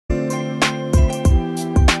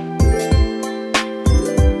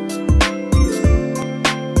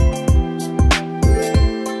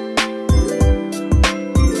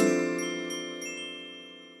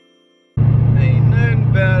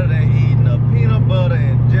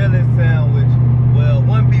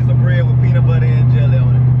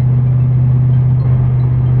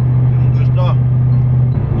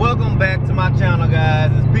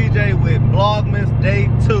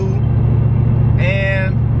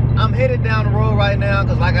right now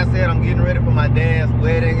because, like I said, I'm getting ready for my dad's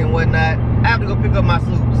wedding and whatnot. I have to go pick up my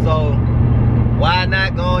suit, so why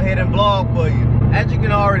not go ahead and vlog for you? As you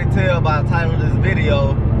can already tell by the title of this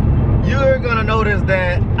video, you're gonna notice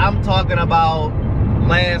that I'm talking about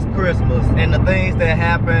last Christmas and the things that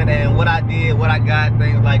happened and what I did, what I got,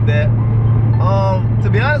 things like that. To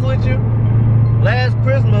be honest with you, last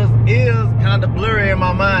Christmas is kind of blurry in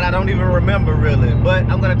my mind. I don't even remember really, but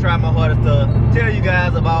I'm gonna try my hardest to tell you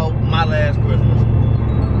guys about my last Christmas.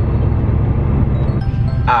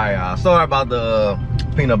 Alright, y'all, sorry about the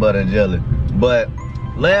peanut butter and jelly, but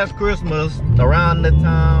last Christmas, around the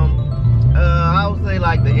time, I would say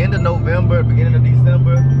like the end of November, beginning of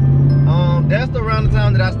December, that's around the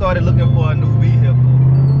time that I started looking for a new vehicle.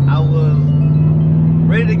 I was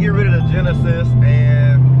ready to get rid of the Genesis,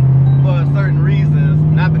 and for certain reasons,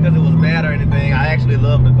 not because it was bad or anything, I actually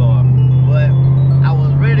love the car, but I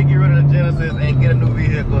was ready to get rid of the Genesis and get a new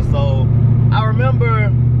vehicle. So I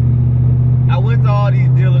remember I went to all these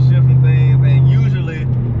dealerships and things, and usually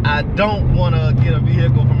I don't want to get a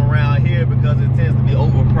vehicle from around here because it tends to be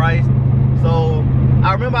overpriced. So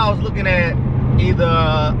I remember I was looking at either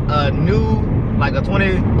a new, like a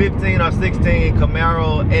 2015 or 16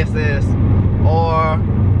 Camaro SS or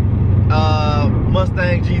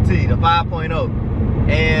Mustang GT, the 5.0,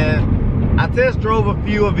 and I test drove a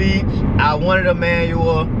few of each. I wanted a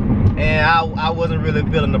manual, and I wasn't really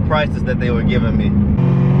feeling the prices that they were giving me.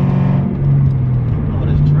 Oh,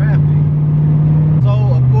 this traffic. So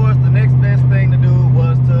of course the next best thing to do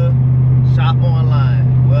was to shop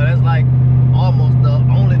online. Well, that's like almost the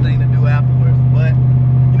only thing to do afterwards, but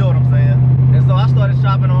you know what I'm saying. And so I started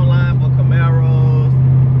shopping online for Camaros,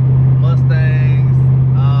 Mustangs,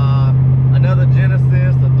 another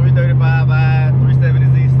Genesis, a 335i,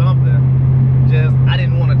 370Z something. Just, I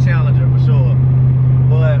didn't want a Challenger for sure.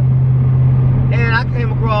 But, and I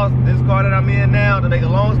came across this car that I'm in now. To make a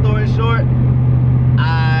long story short,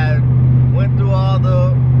 I went through all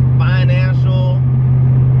the financial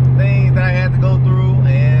things that I had to go through,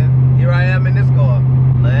 and here I am in this car.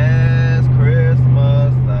 Last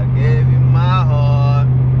Christmas, I gave you my heart,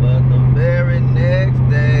 but the very next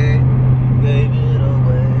day, you gave it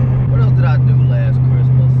away. What else did I do last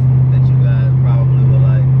Christmas that you guys probably were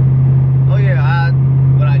like, oh yeah,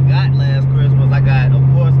 what I got last Christmas, I got, of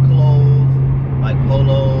course, clothes, like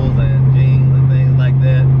polos and jeans and things like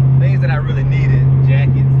that. Things that I really needed,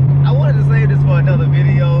 jackets. I wanted to save this for another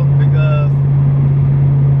video because,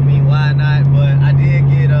 I mean, why not? But I did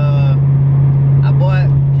get, I bought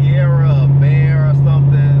Kiara a bear or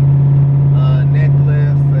something, a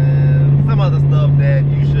necklace, and some other stuff that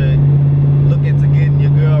you should look into getting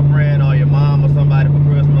your girlfriend or your mom or somebody for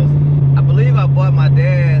Christmas. I believe I bought my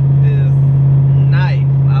dad this knife,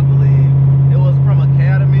 I believe. It was from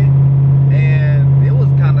Academy, and it was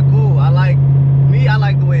kind of cool. I like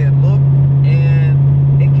the way it looked,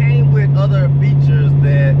 and it came with other features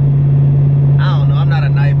that, I don't know, I'm not a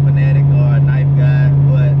knife fanatic or a knife guy,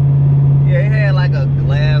 but yeah, it had like a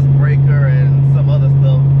glass breaker and some other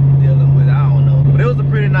stuff dealing with it, I don't know. But it was a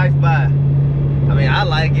pretty nice buy. I mean, I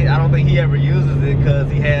like it. I don't think he ever uses it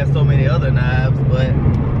because he has so many other knives, but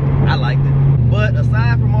I liked it. But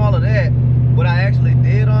aside from all of that, what I actually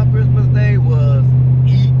did on Christmas Day was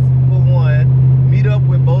eat, for one, meet up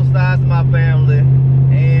with both sides of my family,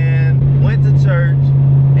 and went to church.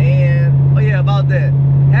 And, oh yeah, about that,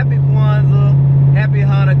 happy Kwanzaa, happy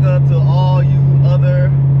Hanukkah to all you other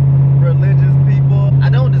religious people. I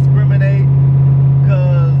don't discriminate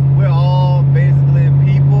because we're all basically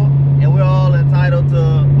people, and we're all entitled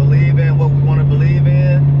to believe in what we want to believe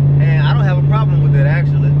in, and I don't have a problem with it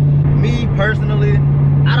actually. Me personally,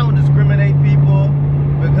 I don't discriminate people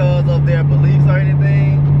because of their beliefs or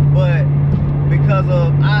anything, but because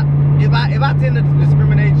of, if I tend to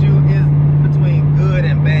discriminate you, is between good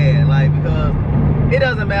and bad, like, because it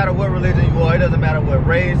doesn't matter what religion you are, it doesn't matter what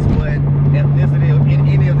race, what ethnicity,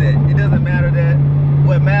 any of that. It doesn't matter that.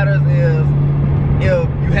 What matters is if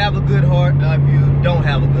you have a good heart or if you don't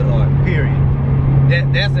have a good heart, period.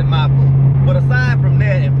 That's in my book. But aside from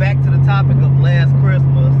that, and back to the topic of last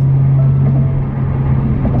Christmas,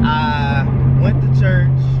 I went to church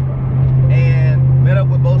and met up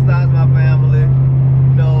with both sides of my family,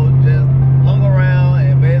 you know, just hung around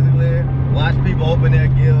and basically watched people open their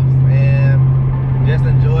gifts and just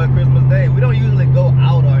enjoy Christmas Day. We don't usually go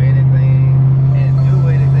out or anything and do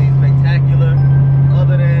anything spectacular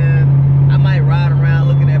other than I might ride around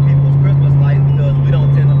looking at people's Christmas lights because we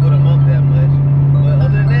don't tend to put them up that much. But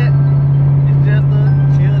other than that, it's just a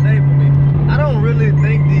chill day for me. I don't really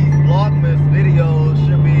think these Vlogmas videos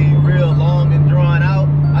should be real long and drawn out.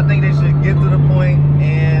 I think they should get to the point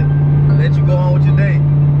and let you go on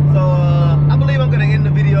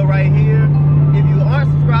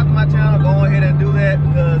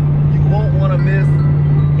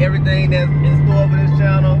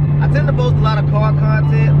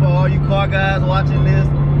car guys watching this,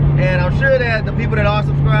 and I'm sure that the people that are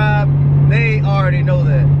subscribed, they already know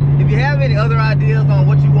that. If you have any other ideas on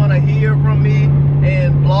what you want to hear from me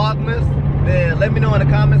in Vlogmas, then let me know in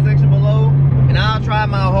the comment section below, and I'll try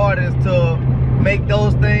my hardest to make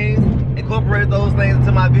those things, incorporate those things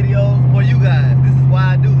into my videos for you guys. This is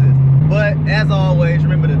why I do this. But as always,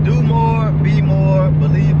 remember to do more, be more,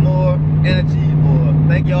 believe more, and achieve more.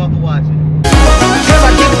 Thank y'all for watching.